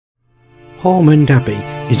Haughmond Abbey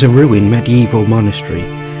is a ruined medieval monastery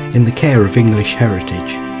in the care of English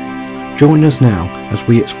heritage. Join us now as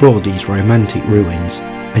we explore these romantic ruins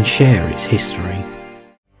and share its history.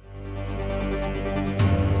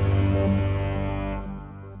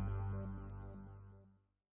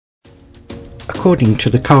 According to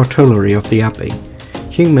the cartulary of the abbey,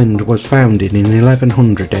 Haughmond was founded in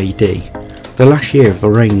 1100 AD, the last year of the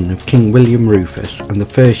reign of King William Rufus and the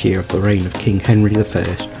first year of the reign of King Henry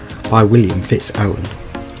I by William FitzAlan.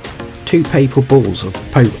 Two papal bulls of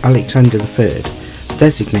Pope Alexander III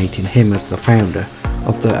designating him as the founder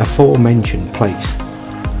of the aforementioned place,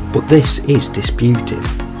 but this is disputed.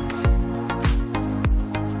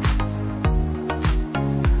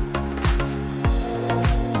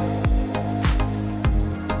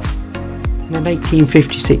 In an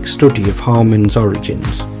 1856 study of Haughmond's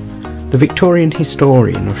origins, the Victorian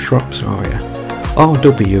historian of Shropshire,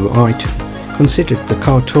 R.W. Iton, considered the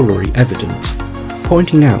cartulary evidence,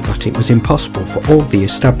 pointing out that it was impossible for all the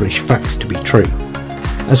established facts to be true,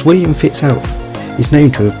 as William FitzAlan is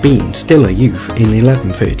known to have been still a youth in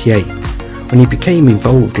 1138, when he became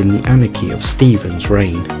involved in the anarchy of Stephen's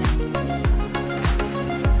reign.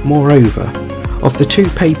 Moreover, of the two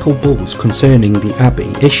papal bulls concerning the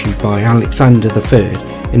abbey issued by Alexander III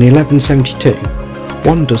in 1172,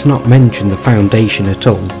 one does not mention the foundation at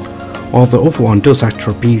all, while the other one does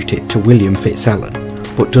attribute it to William FitzAlan,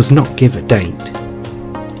 but does not give a date.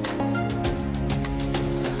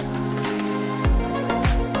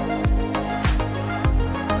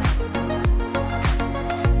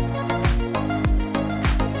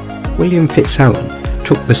 William FitzAlan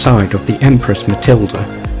took the side of the Empress Matilda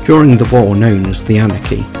during the war known as the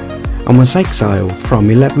Anarchy, and was exiled from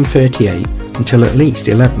 1138 until at least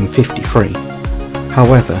 1153.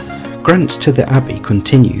 However, grants to the abbey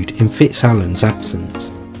continued in FitzAlan's absence.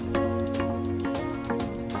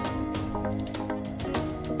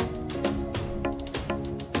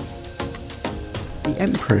 The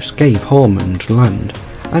Empress gave Haughmond land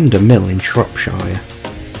and a mill in Shropshire.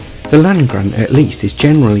 The land grant at least is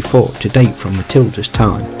generally thought to date from Matilda's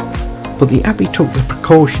time, but the abbey took the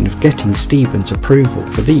precaution of getting Stephen's approval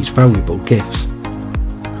for these valuable gifts.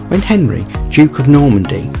 When Henry, Duke of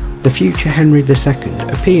Normandy, the future Henry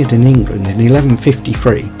II, appeared in England in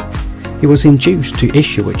 1153, he was induced to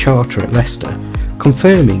issue a charter at Leicester,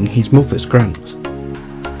 confirming his mother's grants.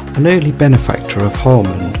 An early benefactor of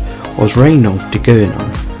Haughmond was Rainulf de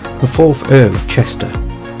Gernon, the 4th Earl of Chester,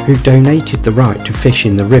 who donated the right to fish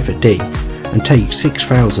in the River Dee and take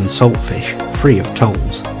 6,000 saltfish free of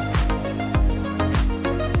tolls.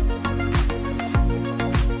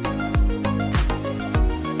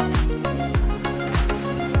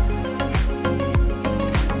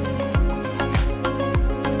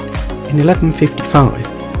 In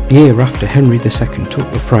 1155, the year after Henry II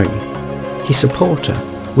took the throne, his supporter,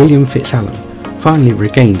 William FitzAlan, finally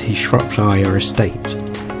regained his Shropshire estate.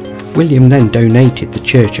 William then donated the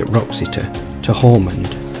church at Wroxeter to Haughmond.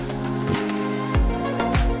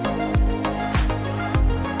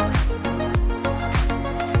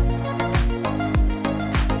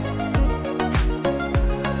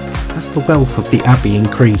 As the wealth of the abbey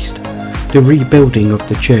increased, the rebuilding of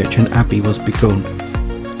the church and abbey was begun.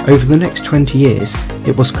 Over the next 20 years,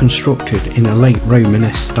 it was constructed in a late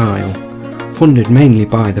Romanesque style, funded mainly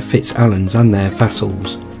by the FitzAlans and their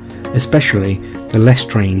vassals, especially the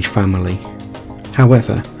Lestrange family.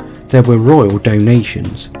 However, there were royal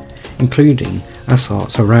donations, including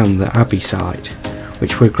asarts around the abbey site,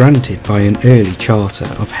 which were granted by an early charter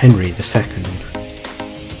of Henry II.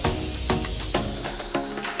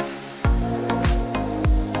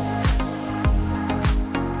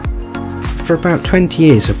 After about 20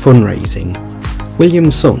 years of fundraising,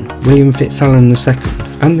 William's son, William FitzAlan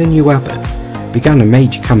II, and the new abbot began a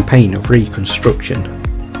major campaign of reconstruction.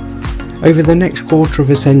 Over the next quarter of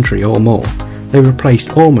a century or more, they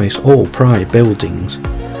replaced almost all prior buildings,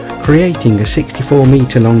 creating a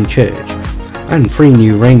 64-metre long church and 3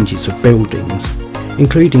 new ranges of buildings,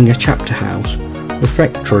 including a chapter house,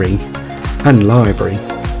 refectory and library.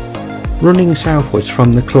 Running southwards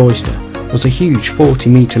from the cloister was a huge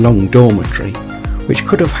 40-metre long dormitory, which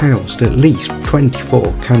could have housed at least 24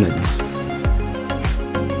 canons.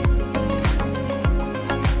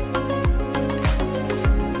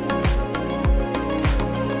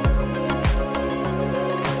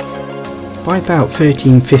 By about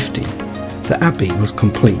 1350, the abbey was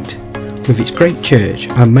complete, with its great church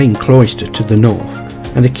and main cloister to the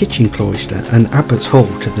north, and a kitchen cloister and abbot's hall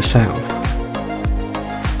to the south.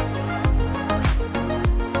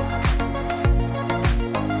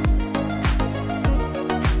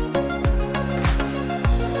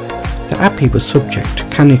 The abbey was subject to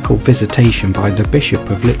canonical visitation by the Bishop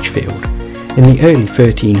of Lichfield in the early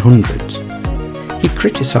 1300s. He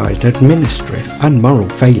criticised administrative and moral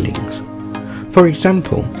failings. For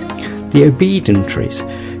example, the obedientaries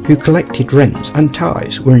who collected rents and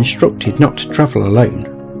tithes were instructed not to travel alone,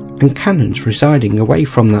 and canons residing away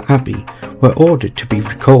from the abbey were ordered to be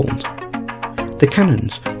recalled. The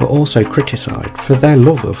canons were also criticised for their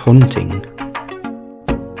love of hunting.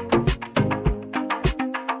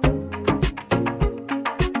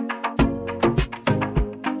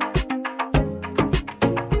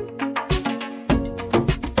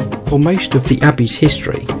 For most of the abbey's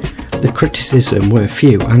history, the criticism were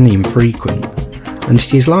few and infrequent, and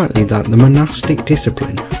it is likely that the monastic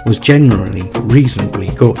discipline was generally reasonably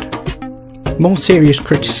good. More serious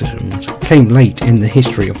criticisms came late in the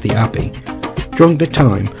history of the abbey, during the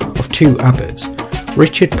time of two abbots,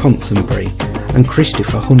 Richard Ponsonby and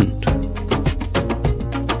Christopher Hunt.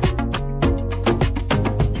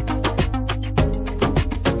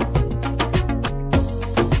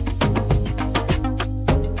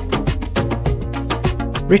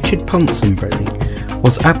 Richard Ponsonby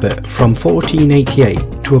was abbot from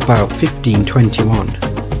 1488 to about 1521.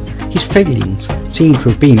 His failings seem to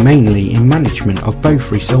have been mainly in management of both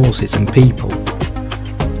resources and people,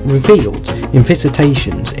 revealed in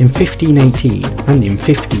visitations in 1518 and in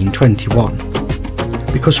 1521.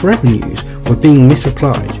 Because revenues were being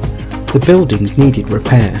misapplied, the buildings needed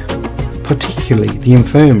repair, particularly the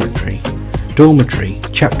infirmary, dormitory,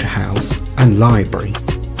 chapter house and library.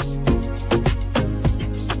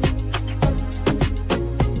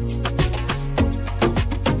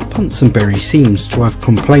 Ponsonby seems to have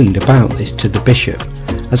complained about this to the bishop,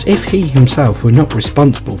 as if he himself were not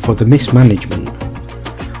responsible for the mismanagement.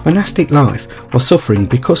 Monastic life was suffering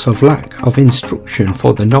because of lack of instruction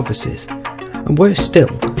for the novices, and worse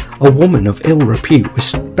still, a woman of ill repute was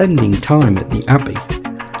spending time at the abbey,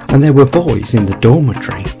 and there were boys in the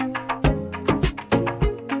dormitory.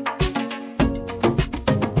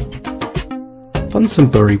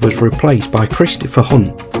 Ponsonby was replaced by Christopher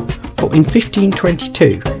Hunt, but in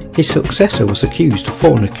 1522 his successor was accused of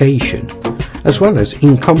fornication, as well as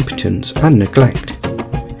incompetence and neglect.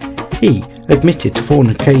 He admitted to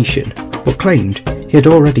fornication, but claimed he had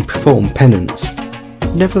already performed penance.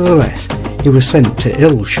 Nevertheless, he was sent to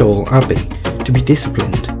Ilshall Abbey to be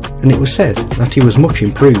disciplined, and it was said that he was much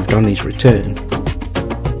improved on his return.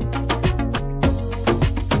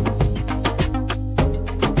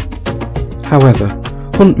 However,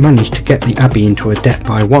 Hunt managed to get the abbey into a debt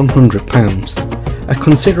by £100, a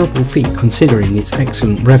considerable feat considering its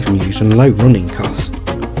excellent revenues and low running costs.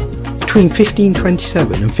 Between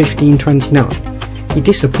 1527 and 1529, he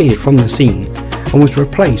disappeared from the scene and was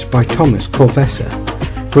replaced by Thomas Corvessa,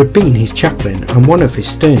 who had been his chaplain and one of his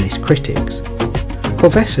sternest critics.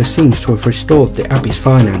 Corvessa seems to have restored the abbey's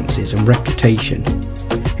finances and reputation.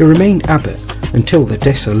 He remained abbot until the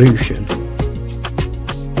dissolution.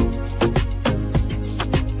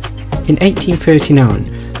 In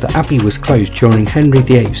 1839, the abbey was closed during Henry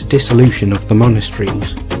VIII's dissolution of the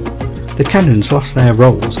monasteries. The canons lost their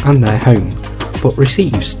rolls and their home, but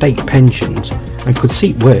received state pensions and could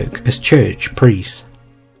seek work as church priests.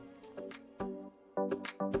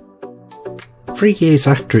 3 years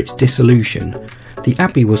after its dissolution, the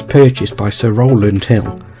abbey was purchased by Sir Rowland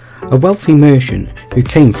Hill, a wealthy merchant who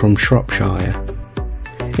came from Shropshire.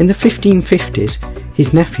 In the 1550s,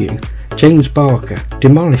 his nephew, James Barker,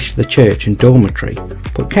 demolished the church and dormitory,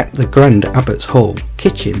 but kept the Grand Abbot's Hall,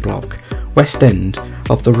 kitchen block, west end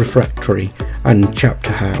of the refectory and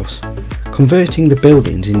chapter house, converting the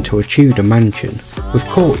buildings into a Tudor mansion with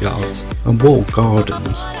courtyards and walled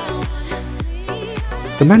gardens.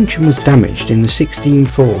 The mansion was damaged in the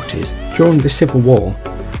 1640s during the Civil War,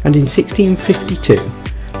 and in 1652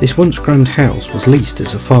 this once grand house was leased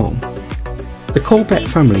as a farm. The Corbett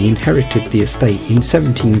family inherited the estate in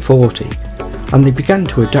 1740, and they began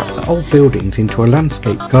to adapt the old buildings into a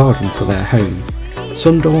landscape garden for their home,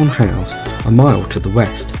 Sundorne House, a mile to the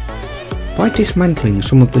west. By dismantling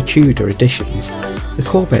some of the Tudor additions, the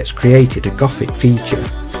Corbetts created a Gothic feature,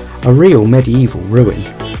 a real medieval ruin,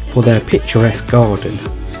 for their picturesque garden.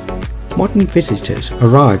 Modern visitors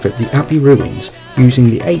arrive at the Abbey ruins using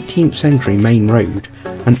the 18th century main road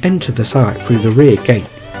and enter the site through the rear gate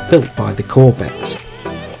built by the Corbetts.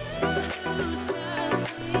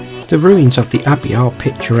 The ruins of the Abbey are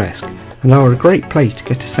picturesque and are a great place to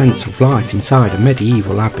get a sense of life inside a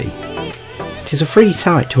medieval abbey. It is a free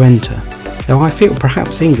site to enter, though I feel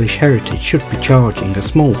perhaps English Heritage should be charging a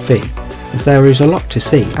small fee, as there is a lot to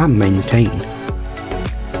see and maintain.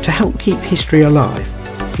 To help keep history alive,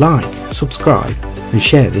 like, subscribe and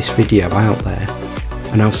share this video out there.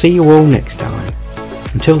 and I'll see you all next time.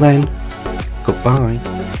 Until then,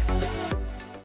 goodbye.